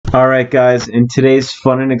Alright guys, in today's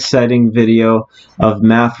fun and exciting video of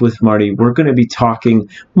Math with Marty, we're going to be talking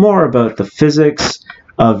more about the physics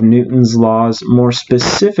of Newton's laws. More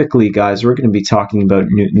specifically, guys, we're going to be talking about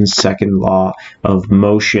Newton's second law of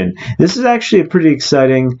motion. This is actually a pretty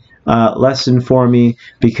exciting lesson for me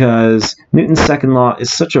because Newton's second law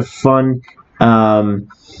is such a fun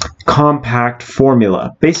compact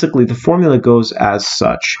formula. Basically, the formula goes as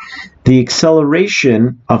such. The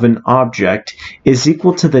acceleration of an object is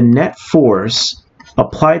equal to the net force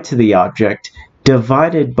applied to the object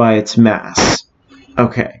divided by its mass.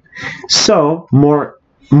 Okay, so more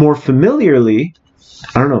familiarly,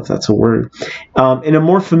 I don't know if that's a word, in a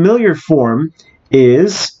more familiar form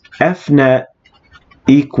is F net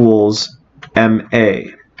equals ma.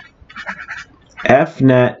 F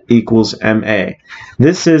net equals ma.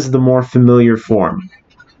 This is the more familiar form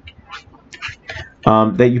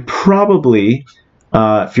that you probably,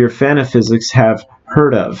 if you're a fan of physics, have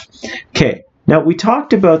heard of. Okay, now we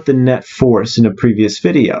talked about the net force in a previous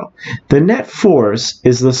video. The net force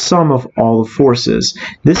is the sum of all the forces.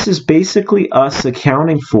 This is basically us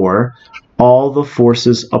accounting for all the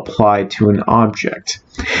forces applied to an object.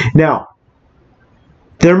 Now,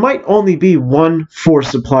 there might only be one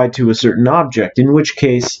force applied to a certain object, in which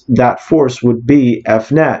case that force would be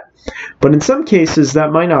F net. But in some cases,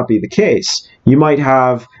 that might not be the case. You might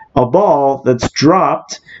have a ball that's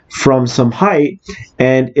dropped from some height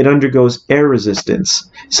and it undergoes air resistance.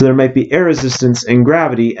 So there might be air resistance and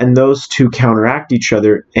gravity, and those two counteract each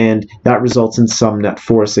other, and that results in some net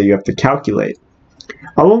force that you have to calculate.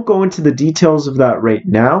 I won't go into the details of that right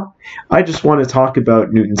now. I just want to talk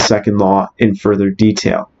about Newton's second law in further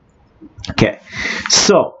detail. Okay,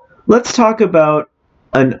 so let's talk about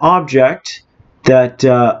an object that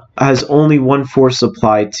has only one force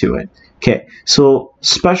applied to it. Okay, so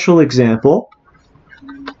special example.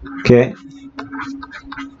 Okay,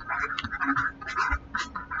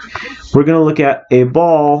 we're going to look at a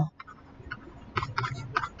ball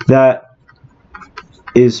that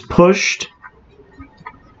is pushed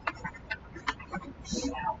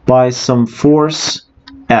by some force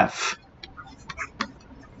F.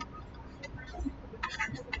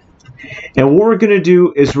 And what we're going to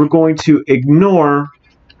do is we're going to ignore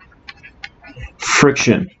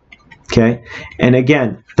friction. Okay, and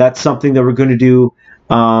again, that's something that we're going to do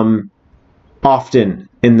often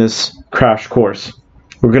in this crash course.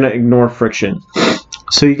 We're going to ignore friction.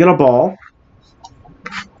 So you get a ball,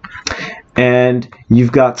 and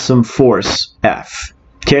you've got some force F.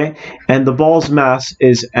 Okay, and the ball's mass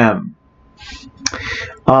is m.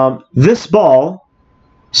 This ball,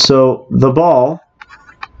 so the ball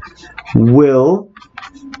will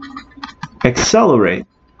accelerate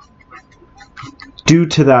due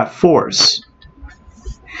to that force.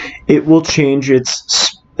 It will change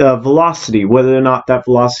its velocity, whether or not that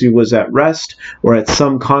velocity was at rest or at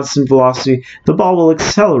some constant velocity. The ball will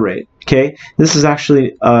accelerate. Okay, this is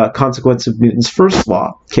actually a consequence of Newton's first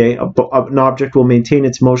law. Okay, an object will maintain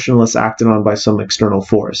its motion unless acted on by some external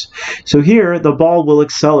force. So here, the ball will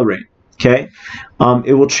accelerate. Okay,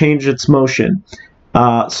 it will change its motion.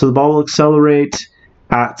 So the ball will accelerate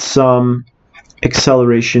at some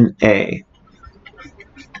acceleration a.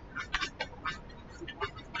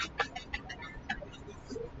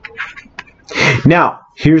 Now,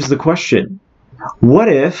 here's the question. What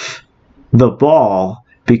if the ball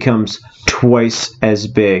becomes twice as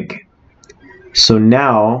big? So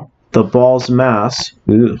now the ball's mass,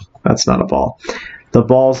 that's not a ball. The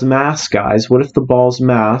ball's mass, guys, what if the ball's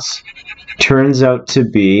mass turns out to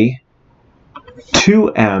be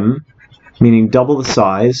 2m, meaning double the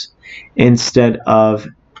size, instead of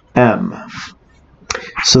m?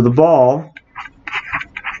 So the ball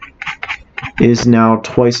is now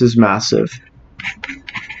twice as massive.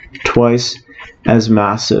 Twice as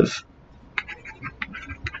massive.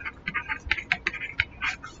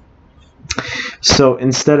 So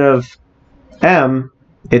instead of m,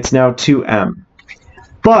 it's now 2m.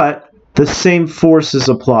 But the same force is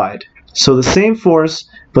applied. So the same force,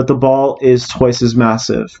 but the ball is twice as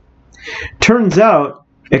massive. Turns out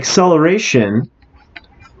acceleration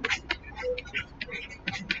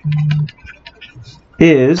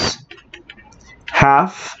is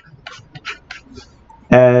half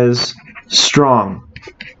as strong.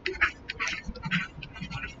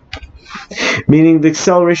 Meaning the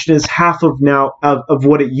acceleration is half of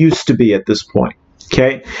what it used to be at this point.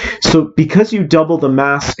 Okay, so because you double the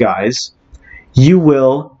mass, guys, you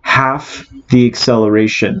will half the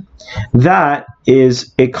acceleration. That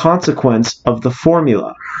is a consequence of the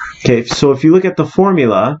formula. Okay, so if you look at the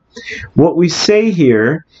formula, what we say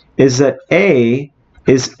here is that A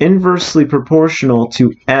is inversely proportional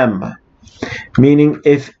to m. meaning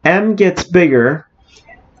if m gets bigger,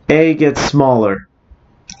 a gets smaller.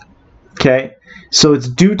 Okay, so it's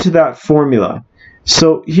due to that formula.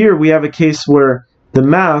 So here we have a case where the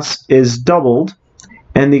mass is doubled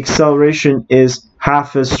and the acceleration is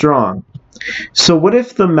half as strong. So what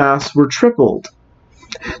if the mass were tripled?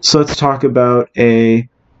 So let's talk about a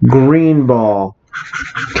green ball.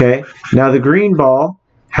 Okay, now the green ball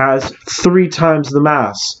has 3 times the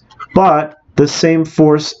mass, but the same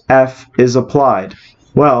force F is applied.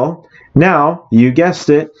 Well, now, you guessed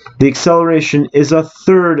it, the acceleration is a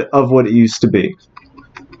third of what it used to be.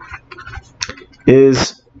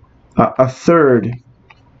 Is a third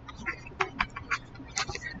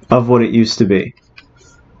of what it used to be.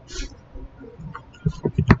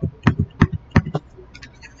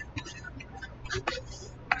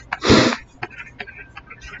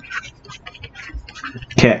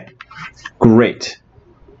 Okay, great.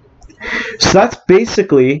 So that's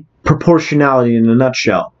basically proportionality in a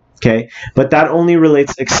nutshell. Okay, but that only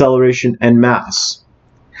relates acceleration and mass.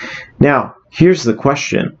 Now, here's the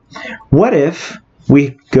question. What if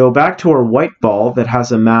we go back to our white ball that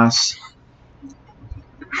has a mass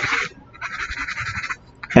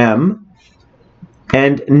m,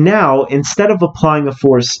 and now instead of applying a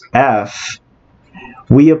force F,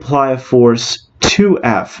 we apply a force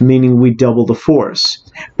 2F, meaning we double the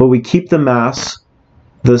force, but we keep the mass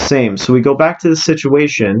the same. So we go back to the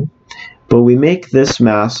situation, but we make this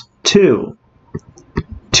mass 2F.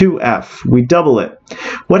 We double it.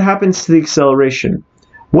 What happens to the acceleration?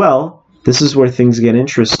 Well, this is where things get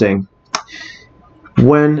interesting.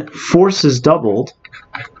 When force is doubled,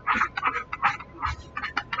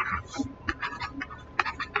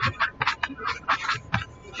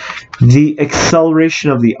 the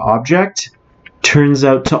acceleration of the object turns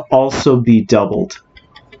out to also be doubled.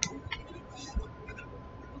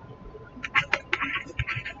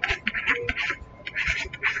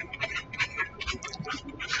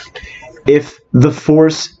 If the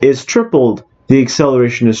force is tripled, the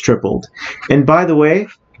acceleration is tripled. And by the way,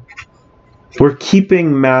 we're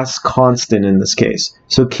keeping mass constant in this case.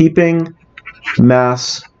 So keeping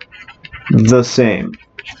mass the same.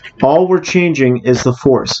 All we're changing is the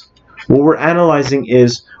force. What we're analyzing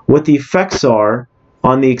is what the effects are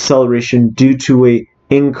on the acceleration due to a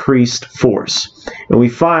increased force. And we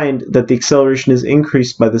find that the acceleration is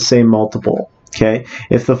increased by the same multiple. Okay?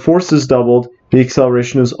 If the force is doubled, the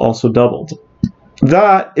acceleration is also doubled.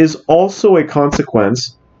 That is also a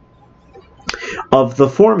consequence of the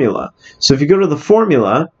formula. So if you go to the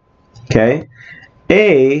formula, okay,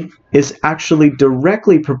 A is actually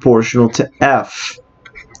directly proportional to F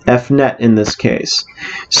net in this case.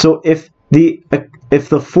 So if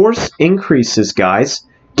the force increases, guys,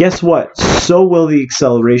 guess what? So will the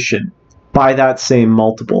acceleration by that same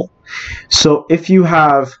multiple. So if you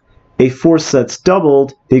have a force that's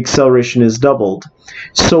doubled, the acceleration is doubled.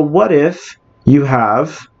 So what if you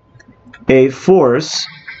have a force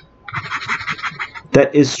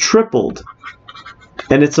that is tripled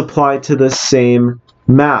and it's applied to the same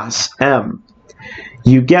mass, m?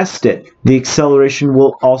 You guessed it, the acceleration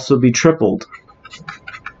will also be tripled.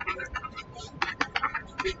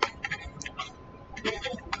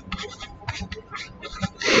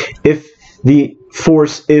 If the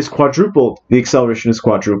force is quadrupled, the acceleration is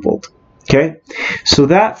quadrupled. Okay, so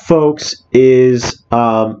that, folks, is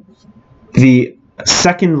the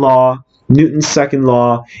second law, Newton's second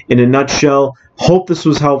law, in a nutshell. Hope this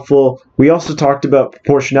was helpful. We also talked about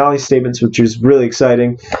proportionality statements, which is really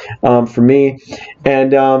exciting for me.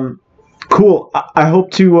 And cool. I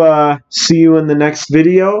hope to see you in the next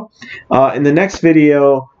video. In the next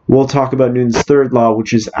video, we'll talk about Newton's third law,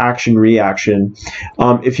 which is action-reaction.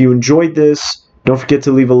 If you enjoyed this, don't forget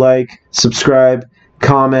to leave a like, subscribe,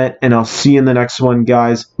 comment, and I'll see you in the next one,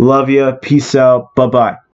 guys. Love ya. Peace out. Bye-bye.